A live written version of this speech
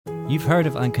You've heard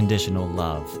of unconditional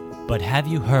love, but have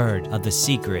you heard of the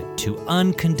secret to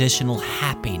unconditional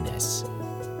happiness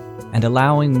and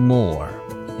allowing more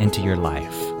into your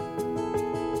life?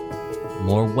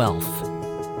 More wealth,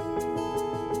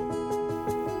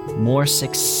 more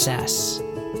success,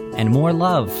 and more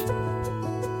love.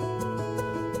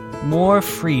 More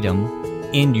freedom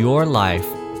in your life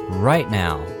right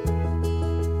now.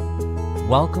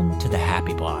 Welcome to the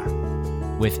Happy Bar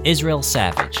with Israel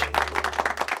Savage.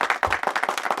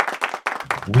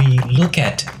 We look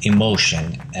at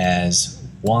emotion as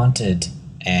wanted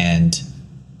and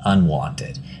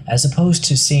unwanted, as opposed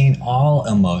to seeing all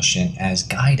emotion as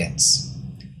guidance.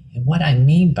 And what I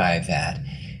mean by that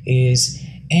is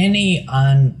any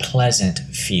unpleasant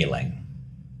feeling,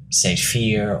 say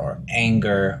fear or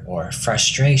anger or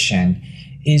frustration,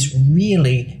 is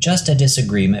really just a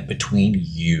disagreement between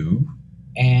you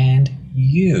and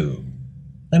you.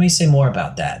 Let me say more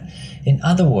about that. In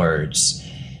other words,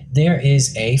 there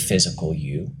is a physical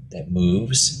you that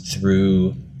moves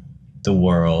through the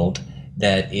world,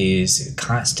 that is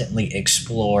constantly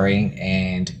exploring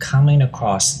and coming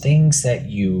across things that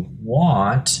you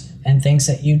want and things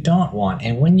that you don't want.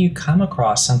 And when you come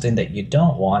across something that you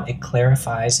don't want, it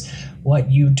clarifies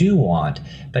what you do want.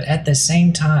 But at the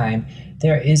same time,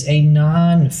 there is a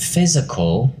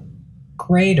non-physical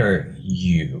greater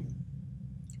you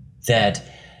that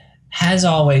has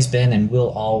always been and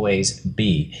will always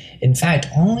be. In fact,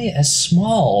 only a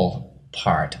small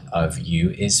part of you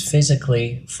is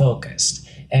physically focused,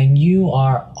 and you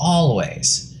are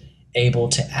always able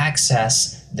to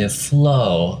access the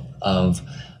flow of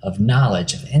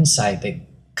knowledge, of insight that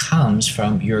comes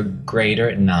from your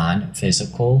greater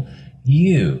non-physical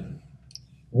you.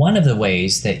 One of the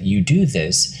ways that you do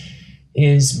this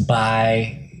is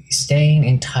by staying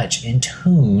in touch, in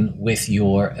tune with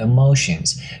your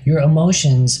emotions. Your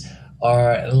emotions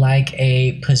are like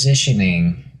a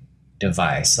positioning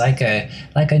device, like a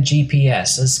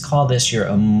GPS. Let's call this your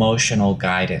emotional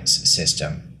guidance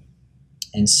system.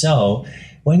 And so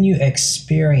when you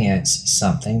experience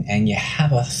something and you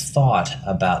have a thought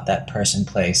about that person,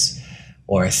 place,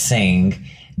 or thing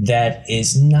that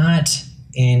is not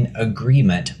in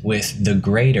agreement with the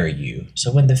greater you.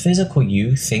 So when the physical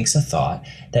you thinks a thought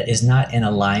that is not in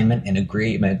alignment and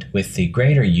agreement with the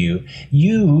greater you,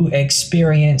 you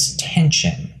experience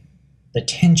tension, the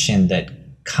tension that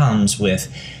comes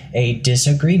with a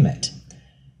disagreement.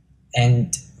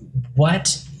 And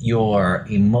what your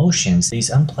emotions, these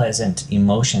unpleasant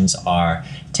emotions, are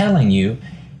telling you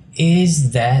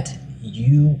is that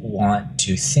you want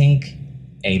to think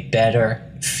a better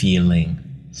feeling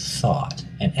thought.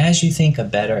 And as you think a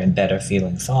better and better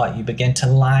feeling thought, you begin to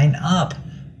line up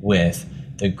with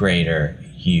the greater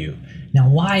you. Now,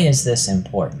 why is this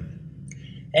important?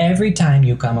 Every time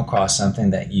you come across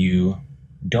something that you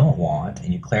don't want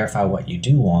and you clarify what you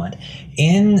do want,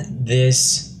 in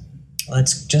this,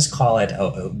 let's just call it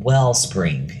a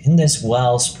wellspring, in this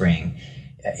wellspring,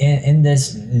 in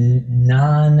this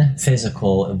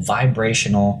non-physical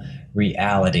vibrational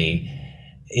reality,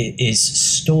 it is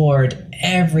stored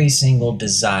every single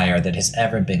desire that has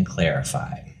ever been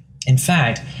clarified. In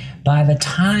fact, by the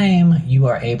time you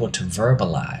are able to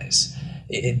verbalize,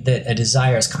 that a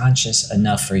desire is conscious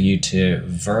enough for you to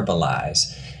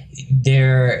verbalize,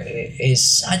 there is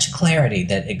such clarity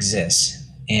that exists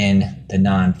in the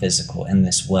non-physical, in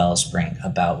this wellspring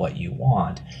about what you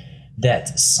want,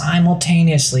 that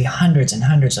simultaneously hundreds and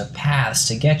hundreds of paths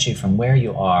to get you from where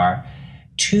you are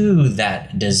to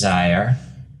that desire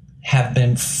have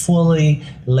been fully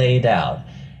laid out,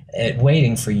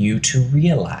 waiting for you to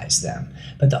realize them.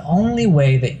 But the only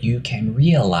way that you can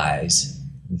realize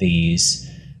these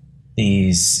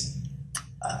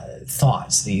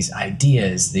thoughts, these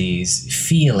ideas, these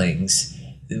feelings,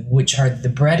 which are the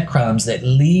breadcrumbs that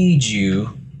lead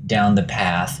you down the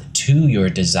path to your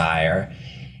desire,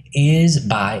 is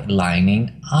by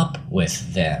lining up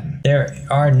with them. There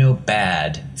are no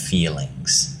bad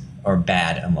feelings or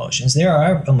bad emotions. There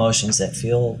are emotions that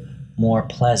feel more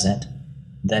pleasant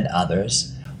than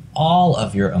others. All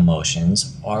of your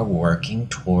emotions are working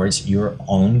towards your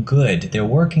own good. They're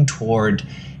working toward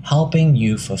helping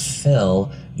you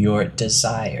fulfill your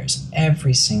desires,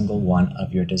 every single one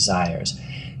of your desires.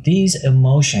 These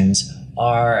emotions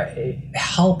are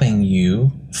helping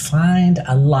you find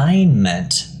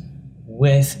alignment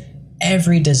with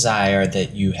every desire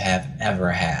that you have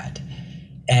ever had.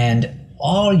 And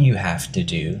all you have to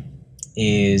do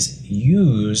is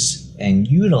use and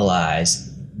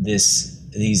utilize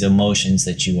these emotions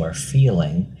that you are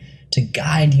feeling to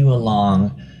guide you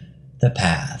along the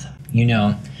path. You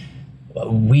know,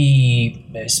 we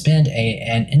spend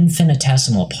an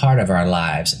infinitesimal part of our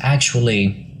lives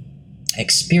actually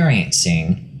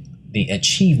experiencing the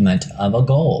achievement of a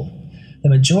goal. The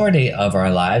majority of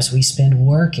our lives we spend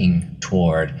working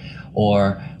toward,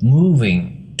 or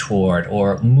moving toward,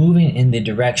 or moving in the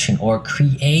direction, or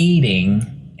creating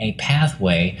a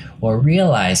pathway, or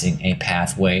realizing a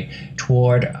pathway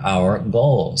toward our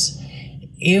goals.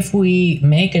 If we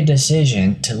make a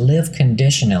decision to live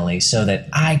conditionally so that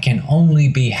I can only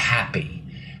be happy,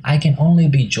 I can only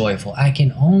be joyful, I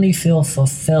can only feel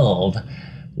fulfilled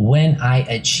when I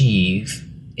achieve,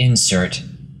 insert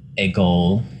a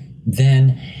goal,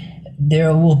 then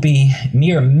there will be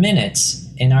mere minutes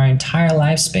in our entire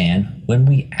lifespan when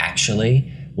we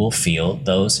actually will feel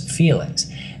those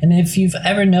feelings. And if you've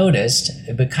ever noticed,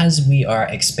 because we are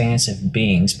expansive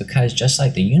beings, because just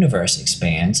like the universe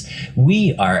expands,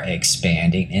 we are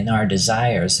expanding in our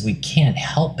desires. We can't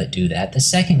help but do that. The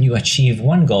second you achieve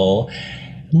one goal,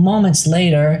 moments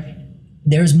later,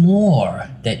 there's more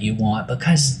that you want,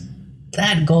 because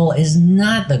that goal is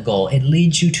not the goal. It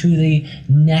leads you to the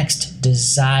next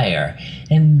desire.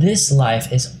 And this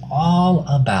life is all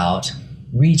about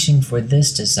reaching for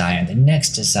this desire, the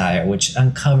next desire, which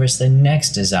uncovers the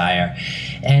next desire.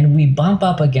 And we bump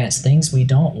up against things we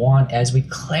don't want as we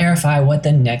clarify what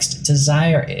the next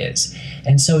desire is.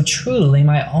 And so truly,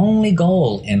 my only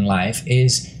goal in life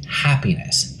is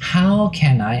happiness. How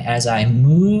can I, as I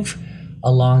move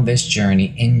along this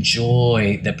journey,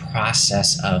 enjoy the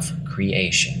process of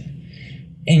creation?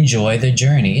 Enjoy the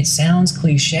journey. It sounds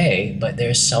cliche, but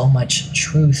there's so much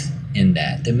truth in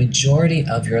that. The majority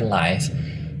of your life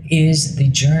is the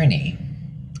journey.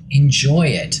 Enjoy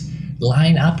it.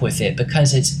 Line up with it,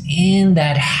 because it's in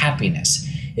that happiness.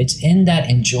 It's in that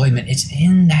enjoyment. It's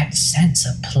in that sense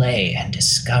of play and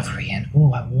discovery. And,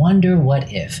 I wonder what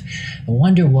if. I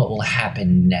wonder what will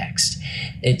happen next.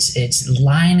 It's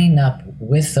lining up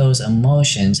with those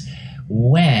emotions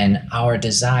when our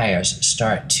desires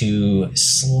start to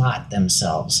slot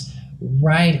themselves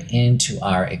right into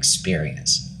our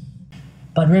experience.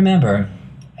 But remember,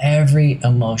 every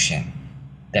emotion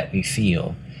that we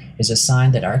feel is a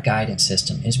sign that our guidance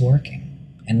system is working.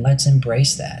 And let's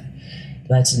embrace that.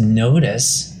 Let's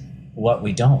notice what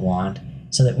we don't want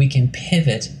so that we can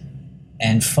pivot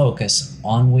and focus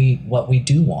on what we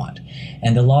do want.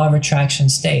 And the law of attraction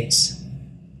states,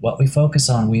 what we focus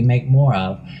on, we make more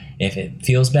of. If it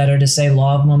feels better to say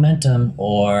law of momentum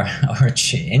or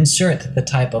insert the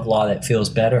type of law that feels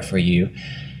better for you,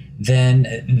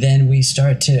 then we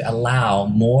start to allow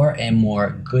more and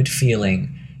more good feeling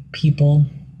people,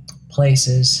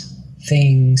 places,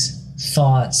 things,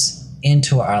 thoughts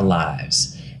into our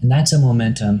lives. And that's a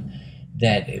momentum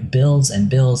that builds and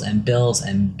builds and builds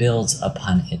and builds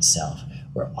upon itself.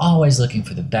 We're always looking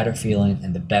for the better feeling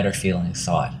and the better feeling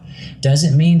thought.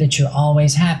 Doesn't mean that you're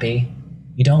always happy.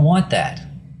 You don't want that.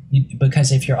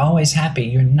 Because if you're always happy,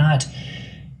 you're not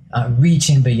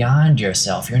reaching beyond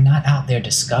yourself. You're not out there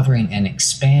discovering and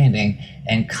expanding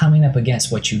and coming up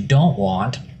against what you don't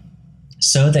want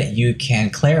so that you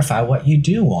can clarify what you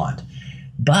do want.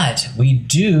 But we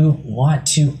do want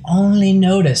to only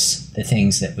notice the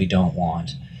things that we don't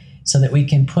want so that we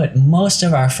can put most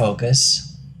of our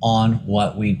focus on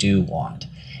what we do want.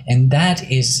 And that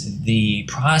is the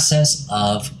process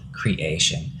of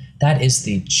creation. That is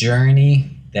the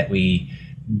journey that we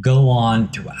go on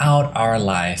throughout our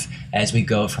life as we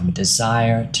go from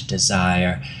desire to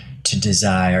desire to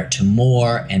desire to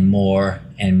more and more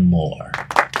and more.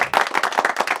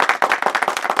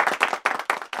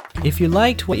 If you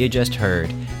liked what you just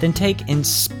heard, then take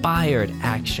inspired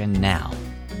action now.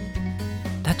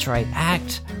 That's right,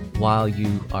 act while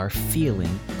you are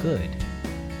feeling good.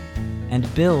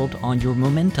 And build on your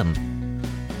momentum.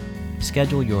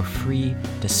 Schedule your free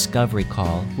discovery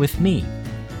call with me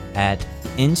at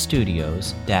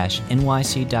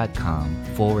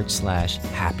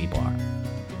instudios-nyc.com/happybar.